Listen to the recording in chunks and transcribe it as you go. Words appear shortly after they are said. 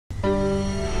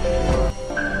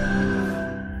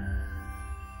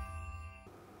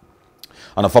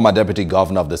And a former deputy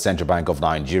governor of the Central Bank of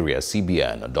Nigeria,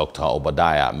 CBN, Dr.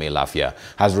 Obadiah Mailafia,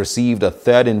 has received a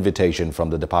third invitation from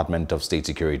the Department of State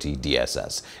Security,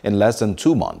 DSS, in less than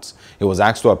 2 months. He was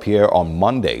asked to appear on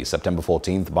Monday, September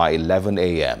 14th by 11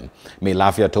 a.m.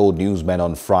 Mailafia told newsmen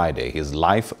on Friday his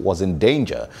life was in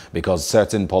danger because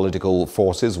certain political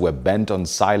forces were bent on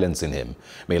silencing him.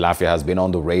 Mailafia has been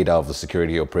on the radar of the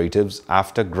security operatives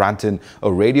after granting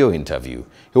a radio interview.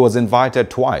 He was invited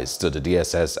twice to the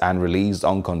DSS and released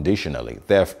unconditionally.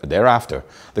 Thereafter,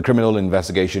 the Criminal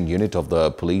Investigation Unit of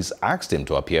the police asked him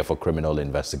to appear for criminal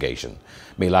investigation.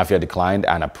 Mailafia declined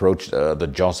and approached the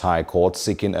Jos High Court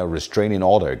seeking a restraining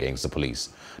order against the police.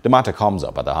 The matter comes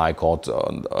up at the High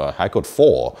Court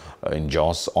 4 in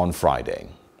Jos on Friday.